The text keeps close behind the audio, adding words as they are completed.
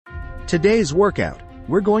Today's workout,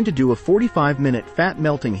 we're going to do a 45-minute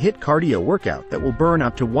fat-melting HIIT cardio workout that will burn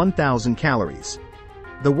up to 1,000 calories.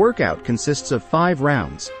 The workout consists of 5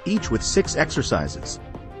 rounds, each with 6 exercises.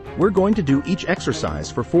 We're going to do each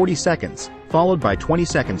exercise for 40 seconds, followed by 20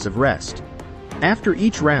 seconds of rest. After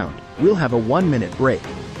each round, we'll have a 1-minute break.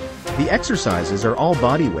 The exercises are all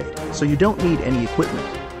body weight, so you don't need any equipment.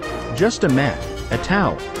 Just a mat, a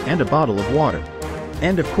towel, and a bottle of water.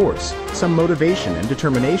 And of course, some motivation and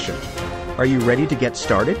determination. Are you ready to get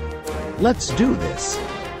started? Let's do this.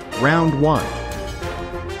 Round 1.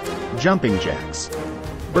 Jumping jacks,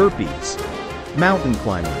 burpees, mountain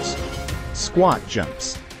climbers, squat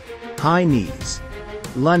jumps, high knees,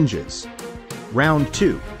 lunges. Round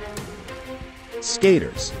 2.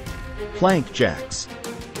 Skaters, plank jacks,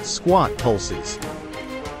 squat pulses,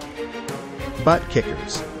 butt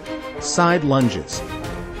kickers, side lunges,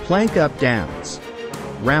 plank up downs.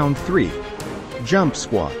 Round 3. Jump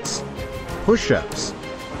squats, push-ups,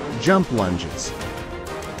 jump lunges,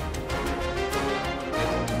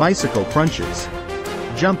 bicycle crunches,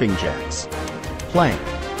 jumping jacks, plank.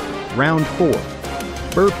 Round 4.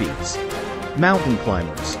 Burpees, mountain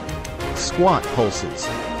climbers, squat pulses,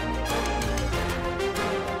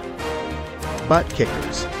 butt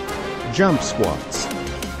kickers, jump squats,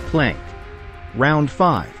 plank. Round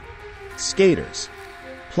 5. Skaters,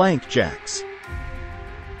 plank jacks,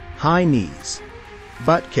 high knees,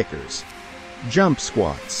 butt kickers, jump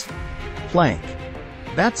squats, plank.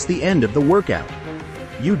 That's the end of the workout.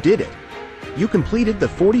 You did it. You completed the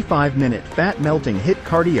 45-minute fat-melting HIIT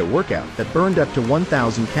cardio workout that burned up to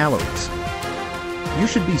 1,000 calories. You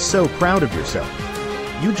should be so proud of yourself.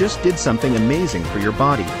 You just did something amazing for your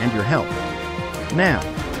body and your health. Now,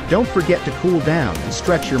 don't forget to cool down and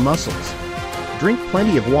stretch your muscles. Drink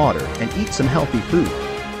plenty of water and eat some healthy food.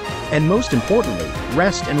 And most importantly,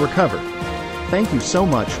 rest and recover. Thank you so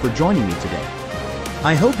much for joining me today.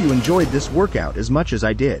 I hope you enjoyed this workout as much as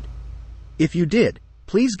I did. If you did,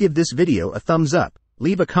 please give this video a thumbs up,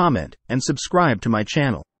 leave a comment, and subscribe to my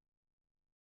channel.